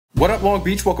What up, Long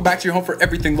Beach? Welcome back to your home for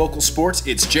everything local sports.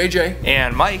 It's JJ.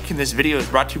 And Mike, and this video is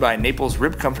brought to you by Naples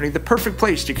Rib Company, the perfect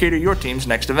place to cater your team's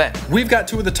next event. We've got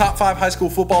two of the top 5 high school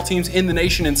football teams in the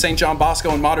nation in St. John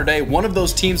Bosco and Mater Dei. One of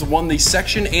those teams won the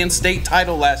section and state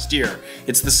title last year.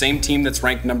 It's the same team that's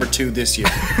ranked number 2 this year.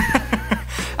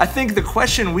 I think the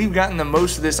question we've gotten the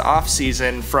most this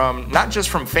offseason from, not just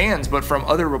from fans, but from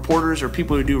other reporters or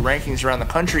people who do rankings around the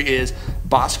country is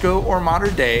Bosco or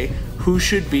Mater Dei, who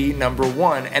should be number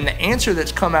 1? And the answer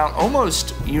that's come out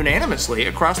almost unanimously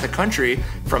across the country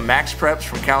from Max Preps,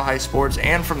 from Cal High Sports,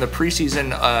 and from the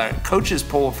preseason coaches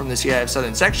poll from the CIF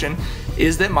Southern Section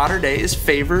is that Mater Dei is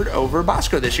favored over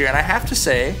Bosco this year. And I have to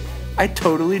say, I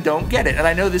totally don't get it. And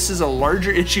I know this is a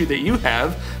larger issue that you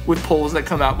have with polls that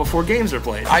come out before games are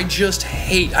played. I just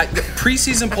hate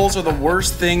preseason polls are the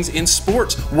worst things in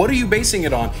sports. What are you basing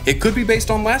it on? It could be based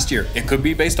on last year. It could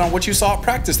be based on what you saw at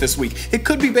practice this week. It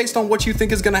could be based on what you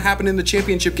think is going to happen in the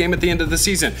championship game at the end of the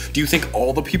season. Do you think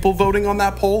all the people voting on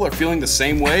that poll are feeling the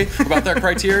same way about their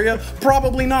criteria?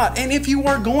 Probably not. And if you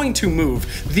are going to move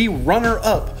the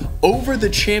runner-up over the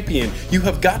champion, you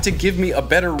have got to give me a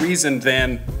better reason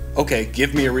than, okay,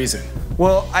 give me a reason.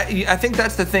 Well, I think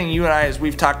that's the thing, you and I, as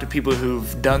we've talked to people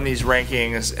who've done these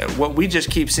rankings, what we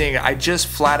just keep seeing, I just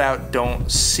flat out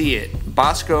don't see it.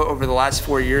 Bosco over the last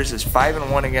 4 years is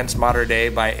 5-1 against Mater Dei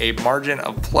by a margin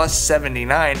of plus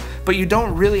 79, but you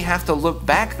don't really have to look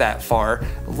back that far.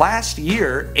 Last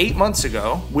year, 8 months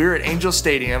ago, we were at Angel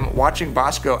Stadium watching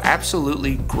Bosco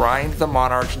absolutely grind the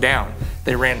Monarchs down.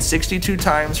 They ran 62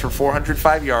 times for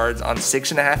 405 yards on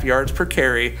 6.5 yards per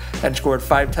carry and scored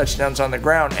 5 touchdowns on the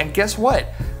ground. And guess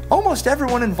what? Almost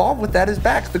everyone involved with that is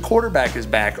back. The quarterback is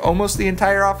back. Almost the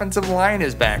entire offensive line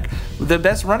is back. The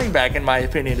best running back, in my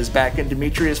opinion, is back in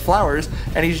Demetrius Flowers,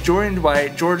 and he's joined by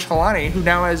George Halani, who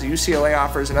now has UCLA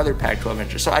offers and other Pac-12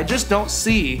 interest. So I just don't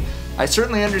see. I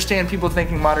certainly understand people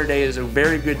thinking Mater Dei is a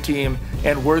very good team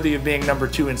and worthy of being number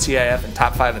 2 in CIF and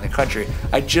top 5 in the country.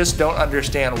 I just don't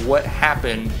understand what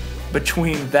happened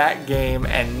between that game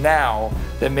and now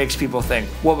that makes people think,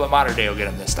 well, but Mater Dei will get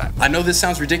him this time. I know this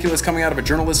sounds ridiculous coming out of a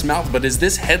journalist's mouth, but is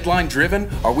this headline driven?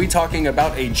 Are we talking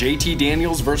about a JT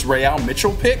Daniels versus Real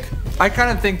Mitchell pick? I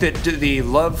kind of think that the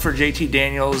love for JT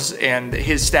Daniels and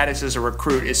his status as a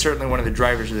recruit is certainly one of the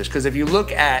drivers of this. Because if you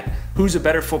look at who's a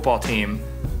better football team,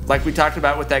 like we talked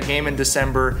about with that game in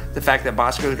December, the fact that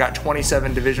Bosco got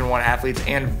 27 Division I athletes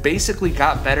and basically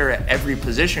got better at every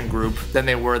position group than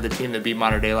they were the team that beat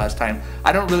Mater Dei last time.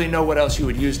 I don't really know what else you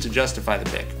would use to justify the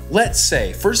pick. Let's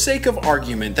say, for sake of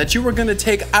argument, that you were going to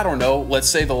take, I don't know, let's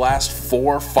say the last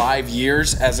 4 or 5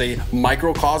 years as a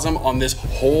microcosm on this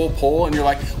whole poll, and you're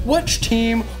like, which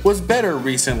team was better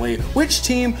recently? Which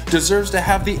team deserves to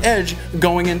have the edge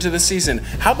going into the season?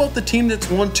 How about the team that's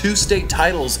won 2 state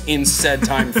titles in said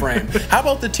time frame? How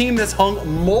about the team that's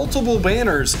hung multiple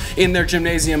banners in their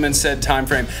gymnasium in said time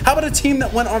frame? How about a team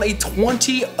that went on a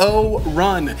 20-0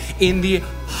 run in the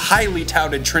highly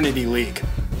touted Trinity League?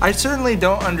 I certainly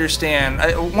don't understand.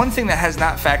 One thing that has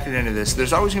not factored into this,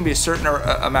 there's always going to be a certain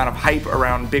amount of hype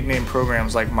around big name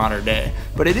programs like Mater Dei.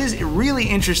 But it is really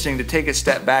interesting to take a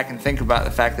step back and think about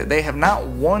the fact that they have not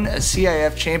won a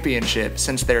CIF championship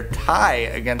since their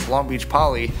tie against Long Beach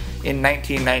Poly in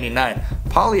 1999.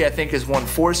 Poly, I think, has won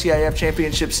 4 CIF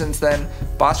championships since then.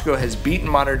 Bosco has beaten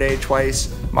Mater Dei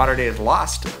twice. Mater Dei has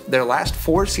lost their last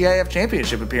 4 CIF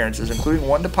championship appearances, including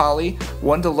 1 to Poly,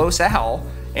 1 to Los Al,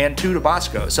 and 2 to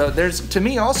Bosco. So there's, to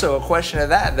me, also a question of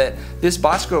that this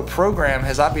Bosco program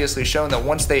has obviously shown that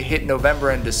once they hit November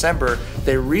and December,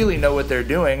 they really know what they're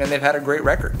doing, and they've had a great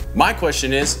record. My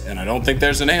question is, and I don't think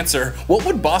there's an answer, what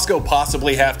would Bosco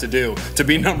possibly have to do to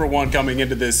be number 1 coming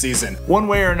into this season? One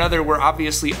way or another, we're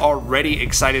obviously already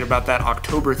excited about that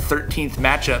October 13th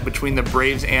matchup between the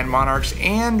Braves and Monarchs,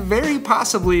 and very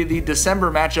possibly the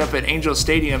December matchup at Angel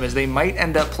Stadium, as they might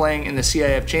end up playing in the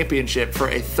CIF championship for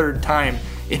a 3rd time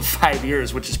in 5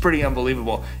 years, which is pretty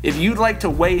unbelievable. If you'd like to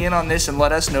weigh in on this and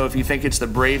let us know if you think it's the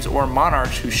Braves or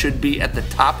Monarchs who should be at the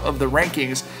top of the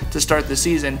rankings to start the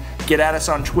season, get at us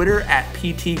on Twitter at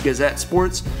PT Gazette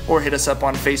Sports or hit us up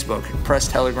on Facebook, Press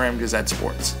Telegram Gazette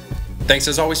Sports. Thanks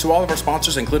as always to all of our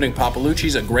sponsors, including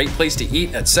Papalucci's, a great place to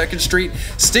eat at 2nd Street.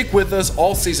 Stick with us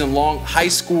all season long. High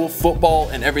school football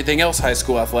and everything else high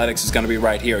school athletics is going to be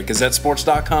right here at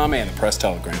GazetteSports.com and the Press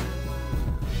Telegram.